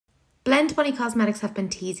Blendbunny Cosmetics have been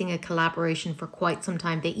teasing a collaboration for quite some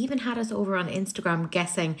time. They even had us over on Instagram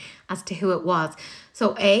guessing as to who it was.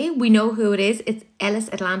 So we know who it is. It's Ellis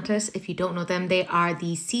Atlantis. If you don't know them, they are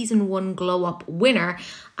the season 1 Glow Up winner.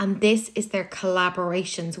 And this is their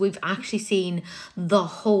collaboration. So we've actually seen the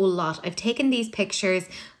whole lot. I've taken these pictures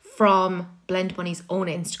from Blendbunny's own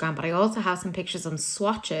Instagram, but I also have some pictures on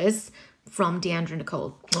swatches from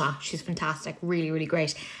deandranicolee. Wow, she's fantastic. Really, really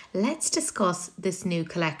great. Let's discuss this new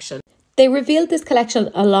collection. They revealed this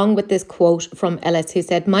collection along with this quote from Ellis, who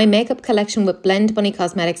said, "My makeup collection with Blendbunny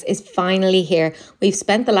Cosmetics is finally here. We've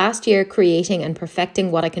spent the last year creating and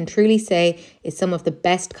perfecting what I can truly say is some of the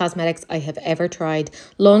best cosmetics I have ever tried.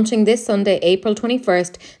 Launching this Sunday, April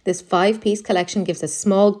 21st, this 5-piece collection gives a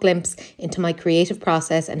small glimpse into my creative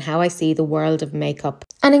process and how I see the world of makeup."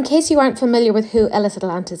 And in case you aren't familiar with who Ellis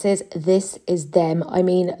Atlantis is, this is them. I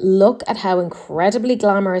mean, look at how incredibly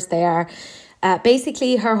glamorous they are.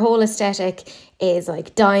 Basically, her whole aesthetic is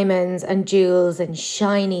like diamonds and jewels and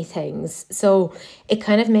shiny things. So it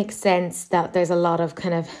kind of makes sense that there's a lot of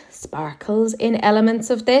kind of sparkles in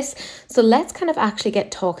elements of this. So let's kind of actually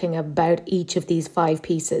get talking about each of these 5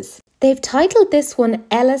 pieces. They've titled this one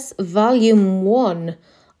Ellis Volume 1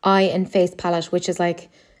 Eye and Face Palette, which is like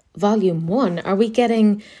Volume 1. Are we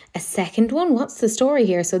getting a second one? What's the story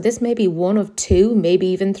here? So this may be 1 of 2, maybe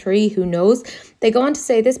even 3, who knows? They go on to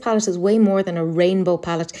say this palette is way more than a rainbow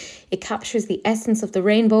palette. It captures the essence of the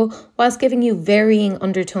rainbow whilst giving you varying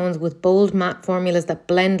undertones with bold matte formulas that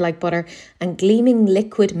blend like butter and gleaming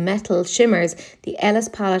liquid metal shimmers. The Ellis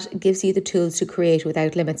palette gives you the tools to create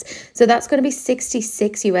without limits. So that's going to be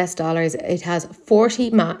 $66 US. It has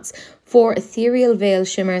 40 mattes, 4 ethereal veil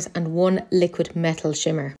shimmers and 1 liquid metal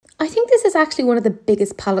shimmer. I think this is actually one of the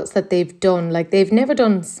biggest palettes that they've done. Like, they've never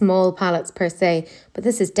done small palettes per se, but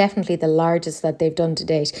this is definitely the largest that they've done to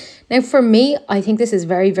date. Now, for me, I think this is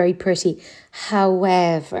very, very pretty.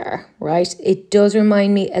 However, right, it does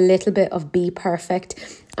remind me a little bit of Be Perfect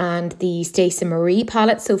and the Stacey Marie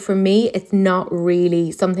palette. So for me, it's not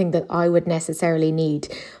really something that I would necessarily need.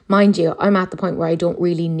 Mind you, I'm at the point where I don't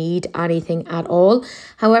really need anything at all.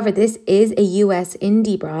 However, this is a US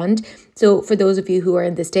indie brand. So for those of you who are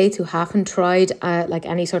in the States who haven't tried like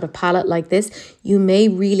any sort of palette like this, you may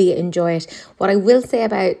really enjoy it. What I will say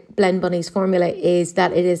about Blendbunny's formula is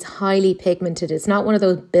that it is highly pigmented. It's not one of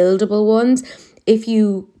those buildable ones. If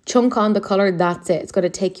you chunk on the colour, that's it. It's going to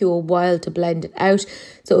take you a while to blend it out.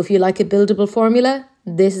 So if you like a buildable formula,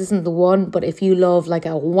 this isn't the one. But if you love like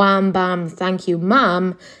a wham bam thank you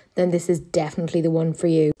ma'am, then this is definitely the one for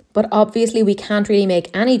you. But obviously we can't really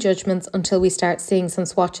make any judgments until we start seeing some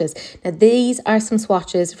swatches. Now these are some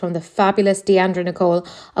swatches from the fabulous deandranicolee.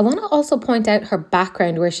 I want to also point out her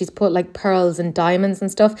background where she's put like pearls and diamonds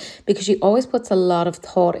and stuff, because she always puts a lot of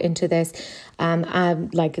thought into this.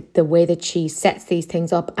 Like the way that she sets these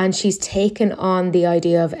things up, and she's taken on the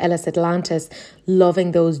idea of Ellis Atlantis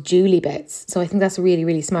loving those jewelly bits. So I think that's really,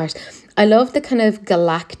 really smart. I love the kind of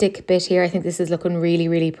galactic bit here. I think this is looking really,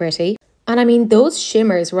 really pretty. And I mean, those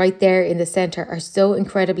shimmers right there in the center are so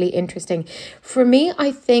incredibly interesting. For me,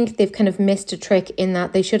 I think they've kind of missed a trick in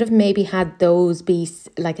that they should have maybe had those be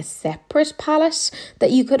like a separate palette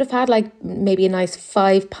that you could have had, like maybe a nice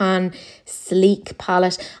 5-pan sleek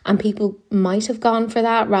palette, and people might have gone for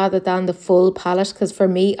that rather than the full palette, because for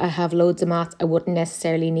me, I have loads of mattes. I wouldn't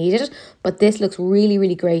necessarily need it, but this looks really,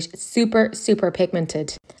 really great. Super, super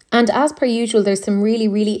pigmented. And as per usual, there's some really,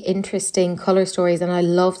 really interesting colour stories, and I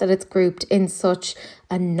love that it's grouped in such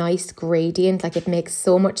a nice gradient. Like, it makes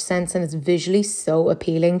so much sense and it's visually so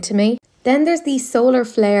appealing to me. Then there's the Solar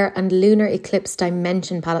Flare and Lunar Eclipse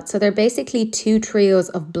Dimension palette. So they're basically 2 trios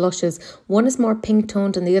of blushes. One is more pink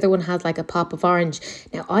toned and the other one has like a pop of orange.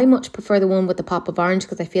 Now, I much prefer the one with the pop of orange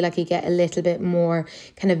because I feel like you get a little bit more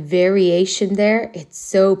kind of variation there. It's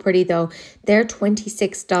so pretty though. They're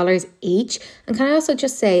 $26 each. And can I also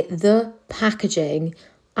just say, the packaging,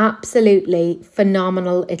 absolutely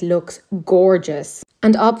phenomenal. It looks gorgeous.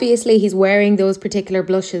 And obviously he's wearing those particular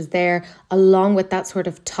blushes there along with that sort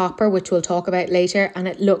of topper, which we'll talk about later, and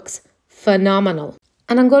it looks phenomenal.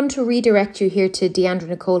 And I'm going to redirect you here to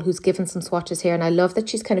deandranicolee, who's given some swatches here, and I love that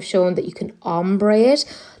she's kind of shown that you can ombre it.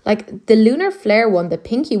 Like the Lunar Flare one, the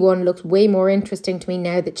pinky one, looks way more interesting to me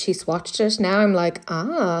now that she swatched it. Now I'm like,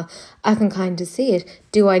 I can kind of see it.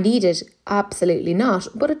 Do I need it? Absolutely not,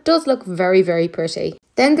 but it does look very, very pretty.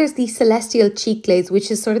 Then there's the Celestial Cheek Glaze,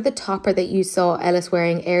 which is sort of the topper that you saw Ellis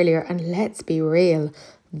wearing earlier, and let's be real,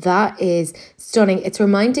 That is stunning. It's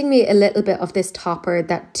reminding me a little bit of this topper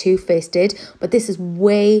that Too Faced did, but this is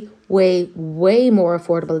way more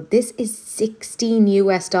affordable. This is $16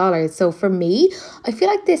 US. So for me, I feel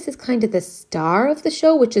like this is kind of the star of the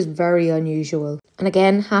show, which is very unusual. And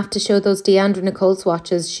again, have to show those deandranicolee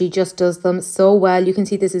swatches. She just does them so well. You can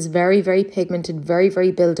see this is very pigmented, very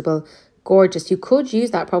buildable. Gorgeous. You could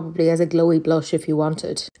use that probably as a glowy blush if you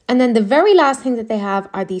wanted. And then the very last thing that they have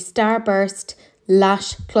are the Starburst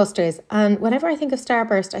lash clusters, and whenever I think of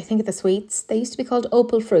Starburst I think of the sweets. They used to be called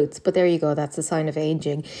opal fruits, but there you go, that's a sign of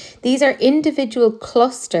aging. These are individual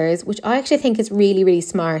clusters, which I actually think is really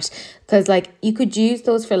smart, because like you could use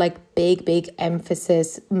those for like big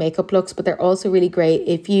emphasis makeup looks, but they're also really great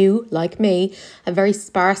if you, like me, have very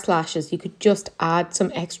sparse lashes. You could just add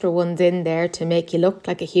some extra ones in there to make you look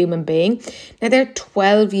like a human being. Now they're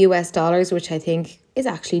 $12 US, which I think is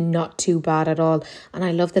actually not too bad at all, and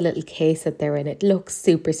I love the little case that they're in. It looks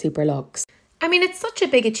super luxe. I mean, it's such a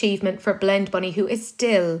big achievement for Blendbunny, who is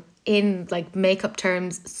still, in like makeup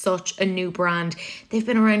terms, such a new brand. They've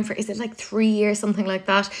been around for, is it like 3 years, something like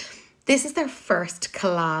that? This is their first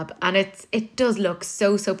collab, and it does look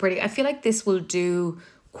so pretty. I feel like this will do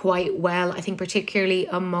quite well, I think, particularly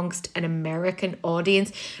amongst an American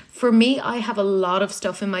audience. For me, I have a lot of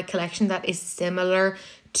stuff in my collection that is similar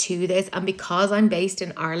to this, and because I'm based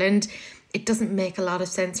in Ireland, it doesn't make a lot of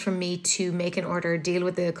sense for me to make an order, deal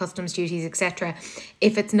with the customs duties, etc.,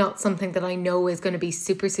 if it's not something that I know is going to be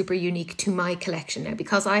super unique to my collection. Now,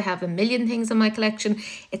 because I have a million things in my collection,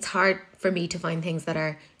 it's hard for me to find things that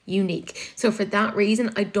are unique. So for that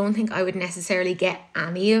reason, I don't think I would necessarily get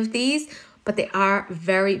any of these, but they are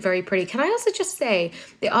very pretty. Can I also just say,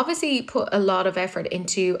 they obviously put a lot of effort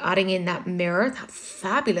into adding in that mirror, that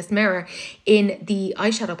fabulous mirror in the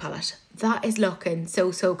eyeshadow palette. That is looking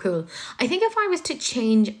so cool. I think if I was to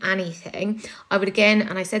change anything, I would, again,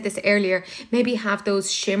 and I said this earlier, maybe have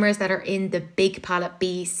those shimmers that are in the big palette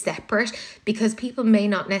be separate, because people may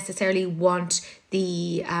not necessarily want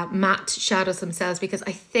the matte shadows themselves, because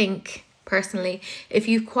I think, personally, if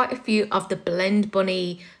you've quite a few of the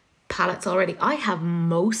Blendbunny palettes already, I have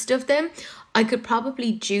most of them, I could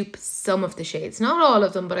probably dupe some of the shades, not all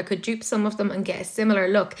of them, but I could dupe some of them and get a similar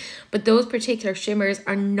look. But those particular shimmers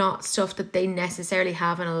are not stuff that they necessarily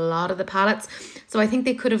have in a lot of the palettes, so I think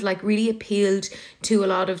they could have like really appealed to a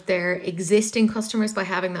lot of their existing customers by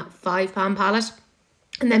having that £5 palette,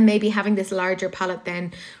 and then maybe having this larger palette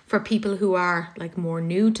then for people who are like more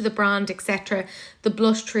new to the brand, etc. The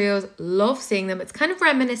blush trios, love seeing them. It's kind of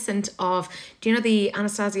reminiscent of, do you know the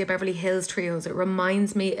Anastasia Beverly Hills trios? It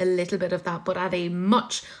reminds me a little bit of that, but at a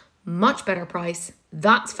much better price.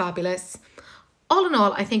 That's fabulous. All in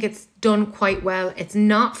all, I think it's done quite well. It's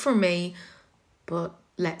not for me, but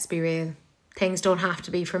let's be real, things don't have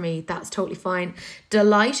to be for me. That's totally fine.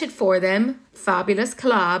 Delighted for them. Fabulous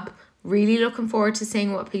collab. Really looking forward to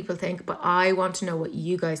seeing what people think, but I want to know what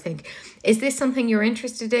you guys think. Is this something you're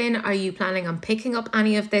interested in? Are you planning on picking up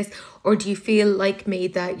any of this? Or do you feel like me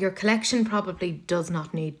that your collection probably does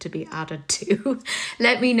not need to be added to?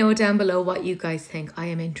 Let me know down below what you guys think. I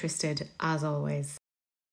am interested as always.